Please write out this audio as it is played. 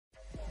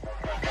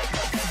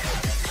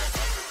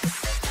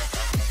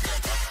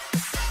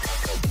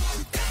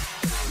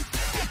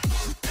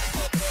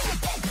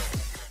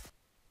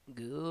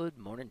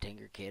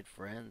Alright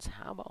friends,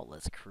 how about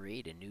let's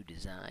create a new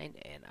design,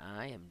 and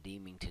I am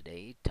deeming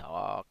today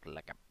Talk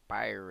Like a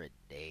Pirate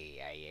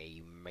Day,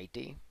 aye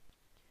matey,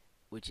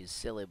 which is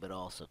silly but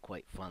also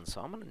quite fun,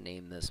 so I'm going to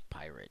name this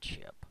Pirate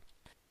Ship.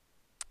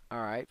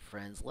 Alright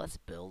friends, let's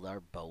build our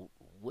boat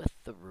with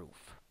the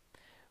roof.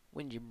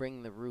 When you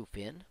bring the roof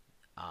in,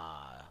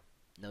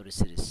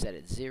 notice it is set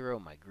at 0,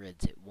 my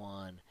grid's at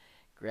 1,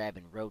 grab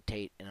and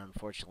rotate, and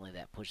unfortunately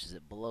that pushes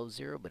it below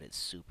 0, but it's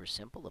super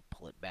simple to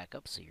pull it back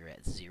up so you're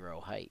at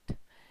 0 height.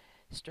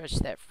 Stretch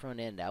that front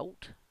end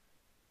out,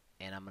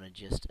 and I'm going to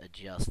just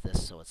adjust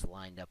this so it's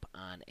lined up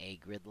on a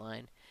grid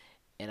line.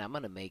 And I'm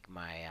going to make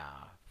my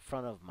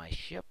front of my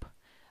ship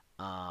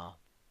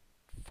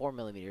 4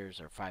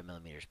 millimeters or 5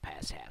 millimeters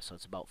past half, so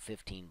it's about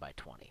 15 by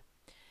 20.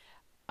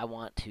 I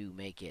want to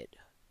make it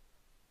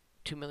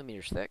 2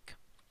 millimeters thick.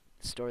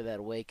 Store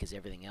that away because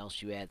everything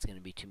else you add is going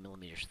to be 2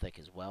 millimeters thick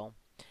as well.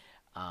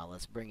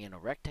 Let's bring in a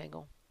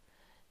rectangle.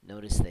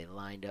 Notice they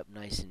lined up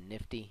nice and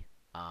nifty.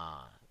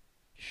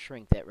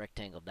 Shrink that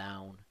rectangle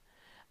down.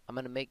 I'm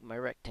going to make my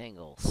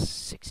rectangle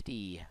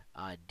 60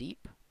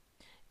 deep.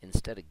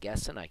 Instead of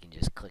guessing, I can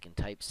just click and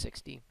type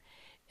 60.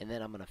 And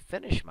then I'm going to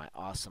finish my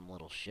awesome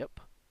little ship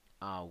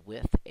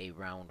with a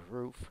round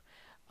roof.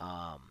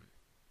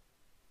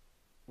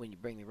 When you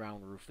bring the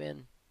round roof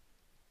in,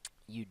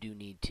 you do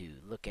need to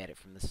look at it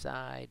from the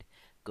side.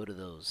 Go to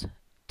those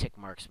tick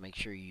marks. Make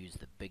sure you use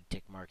the big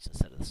tick marks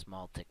instead of the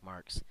small tick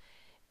marks.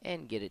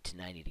 And get it to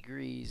 90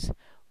 degrees.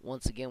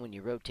 Once again, when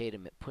you rotate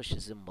them, it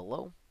pushes them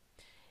below.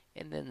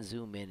 And then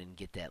zoom in and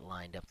get that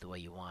lined up the way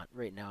you want.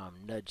 Right now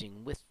I'm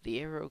nudging with the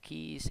arrow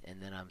keys, and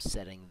then I'm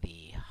setting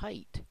the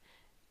height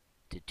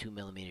to 2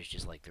 millimeters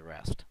just like the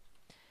rest.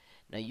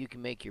 Now you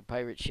can make your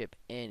pirate ship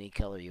any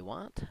color you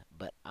want,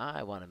 but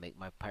I want to make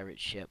my pirate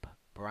ship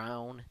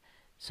brown.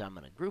 So I'm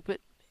going to group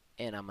it,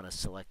 and I'm going to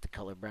select the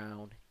color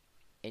brown.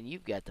 And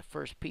you've got the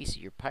first piece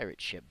of your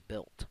pirate ship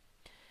built.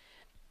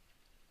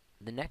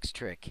 The next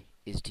trick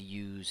is to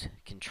use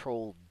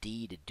Control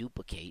D to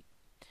duplicate,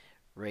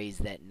 raise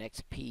that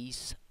next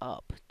piece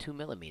up 2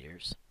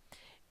 millimeters,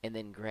 and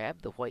then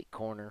grab the white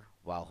corner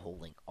while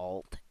holding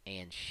Alt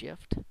and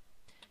Shift.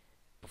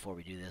 Before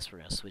we do this, we're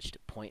going to switch to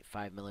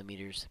 0.5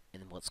 millimeters,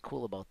 and what's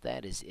cool about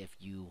that is if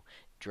you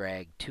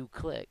drag 2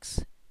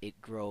 clicks,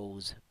 it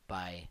grows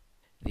by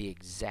the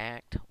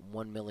exact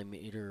 1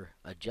 millimeter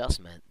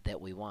adjustment that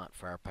we want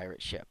for our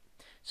pirate ship.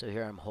 So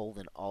here I'm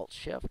holding Alt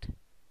Shift,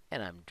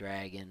 and I'm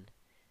dragging.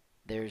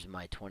 There's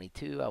my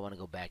 22. I want to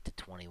go back to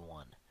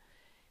 21.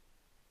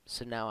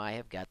 So now I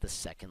have got the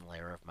second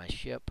layer of my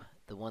ship.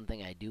 The one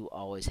thing I do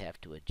always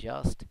have to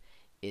adjust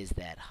is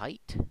that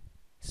height.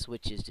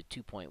 Switches to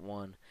 2.1.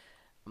 I'm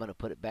going to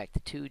put it back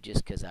to 2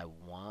 just because I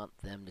want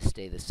them to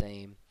stay the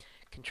same.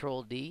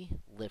 Control D,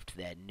 lift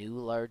that new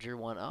larger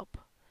one up.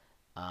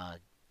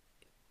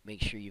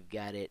 Make sure you've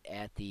got it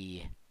at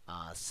the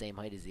same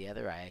height as the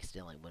other. I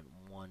accidentally went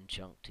one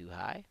chunk too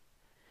high.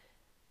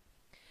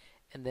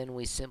 And then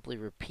we simply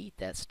repeat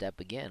that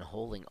step again,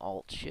 holding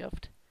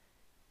Alt-Shift.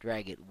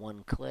 Drag it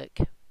 1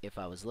 click. If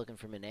I was looking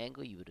from an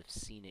angle, you would have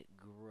seen it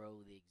grow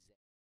the exact.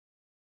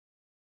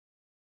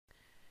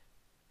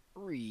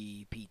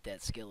 Repeat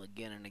that skill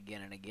again and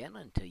again and again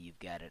until you've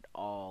got it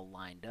all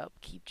lined up.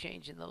 Keep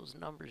changing those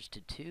numbers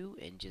to 2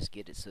 and just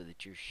get it so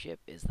that your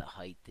ship is the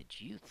height that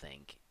you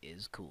think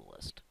is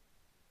coolest.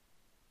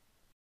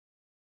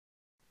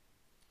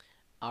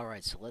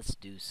 Alright, so let's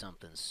do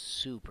something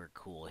super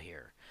cool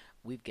here.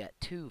 We've got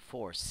 2,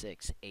 4,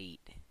 6, 8,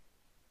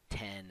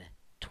 10,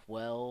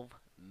 12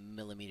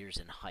 millimeters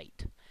in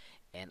height.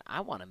 And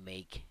I want to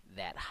make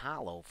that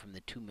hollow from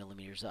the 2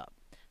 millimeters up.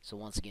 So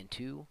once again,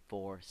 2,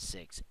 4,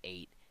 6,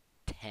 8,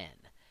 10.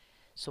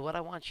 So what I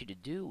want you to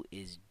do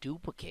is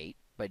duplicate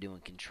by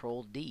doing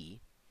Control D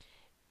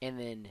and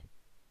then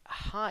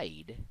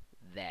hide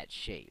that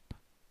shape.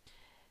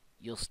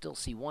 You'll still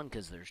see 1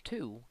 because there's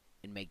 2,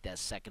 and make that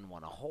second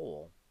one a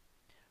hole.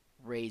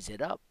 Raise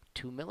it up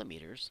 2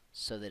 millimeters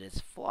so that it's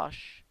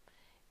flush,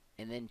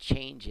 and then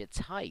change its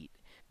height.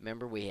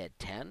 Remember we had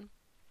 10,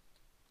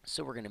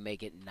 so we're going to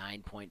make it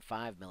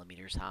 9.5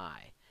 millimeters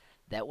high.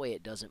 That way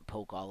it doesn't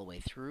poke all the way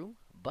through.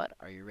 But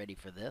are you ready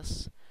for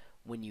this?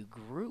 When you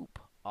group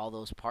all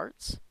those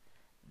parts,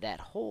 that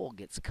hole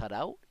gets cut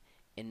out,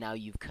 and now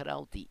you've cut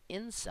out the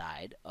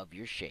inside of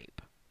your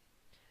shape.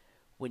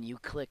 When you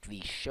click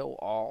the Show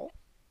All,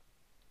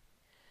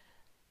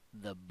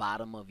 the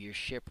bottom of your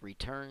ship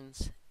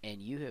returns,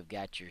 and you have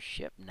got your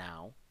ship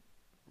now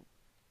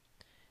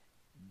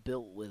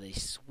built with a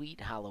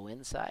sweet hollow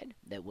inside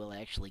that we'll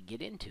actually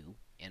get into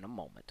in a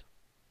moment.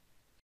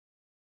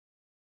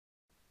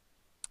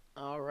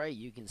 Alright,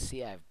 you can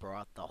see I've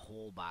brought the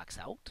whole box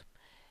out.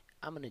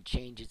 I'm going to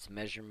change its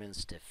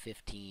measurements to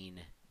 15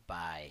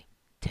 by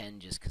 10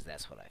 just because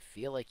that's what I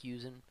feel like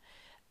using.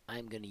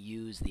 I'm going to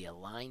use the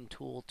Align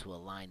tool to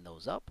align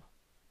those up.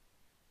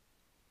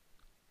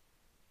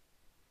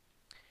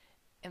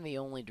 And the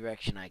only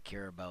direction I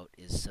care about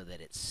is so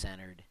that it's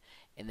centered.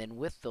 And then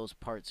with those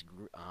parts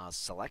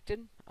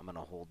selected, I'm going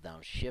to hold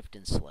down Shift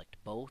and select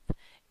both.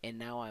 And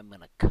now I'm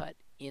going to cut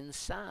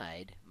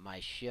inside my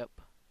ship,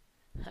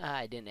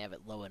 I didn't have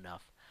it low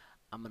enough.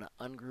 I'm going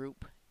to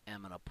ungroup and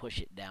I'm going to push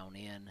it down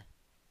in.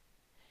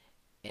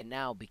 And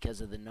now, because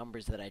of the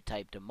numbers that I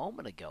typed a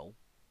moment ago,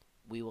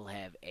 we will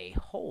have a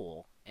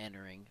hole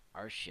entering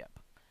our ship.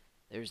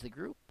 There's the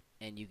group,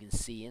 and you can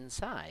see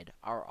inside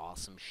our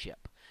awesome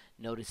ship.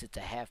 Notice it's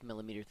a 1/2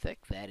 millimeter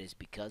thick. That is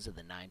because of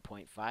the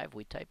 9.5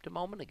 we typed a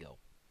moment ago.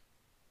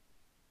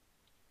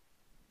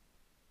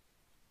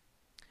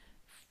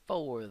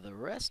 For the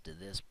rest of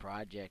this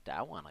project,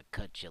 I want to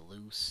cut you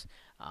loose.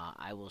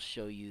 I will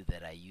show you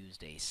that I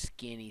used a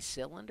skinny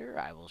cylinder.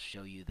 I will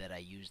show you that I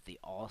used the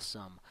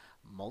awesome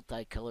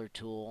multicolor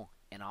tool.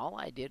 And all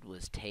I did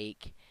was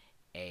take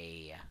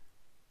a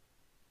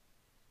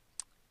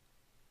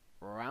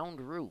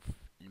round roof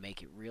and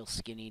make it real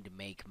skinny to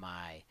make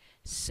my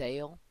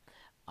sail.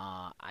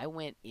 I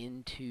went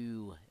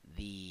into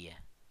the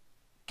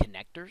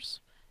connectors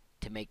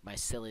to make my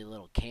silly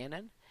little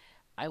cannon.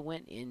 I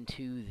went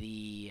into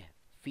the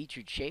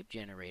featured shape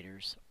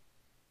generators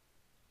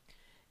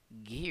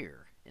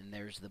gear, and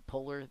there's the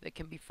puller that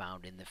can be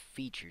found in the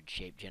featured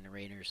shape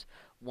generators.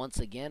 Once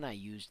again, I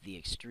used the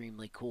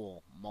extremely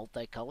cool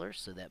multicolor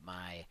so that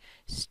my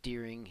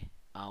steering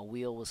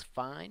wheel was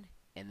fine.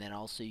 And then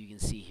also you can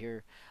see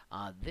here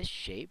this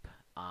shape,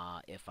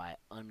 if I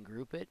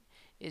ungroup it,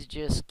 is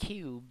just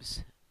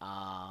cubes,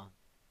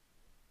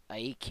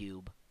 a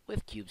cube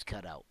with cubes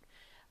cut out.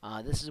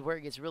 This is where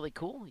it gets really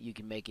cool. You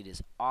can make it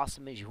as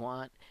awesome as you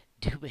want.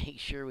 Do make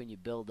sure when you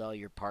build all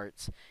your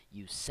parts,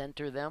 you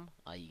center them.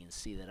 You can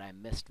see that I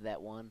missed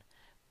that one,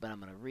 but I'm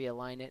going to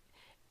realign it.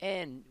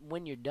 And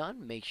when you're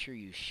done, make sure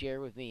you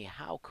share with me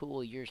how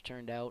cool yours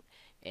turned out.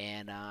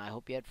 And I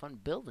hope you had fun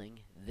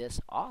building this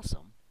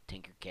awesome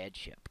Tinkercad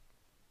ship.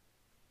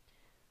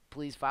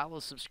 Please follow,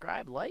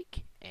 subscribe,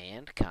 like,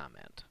 and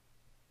comment.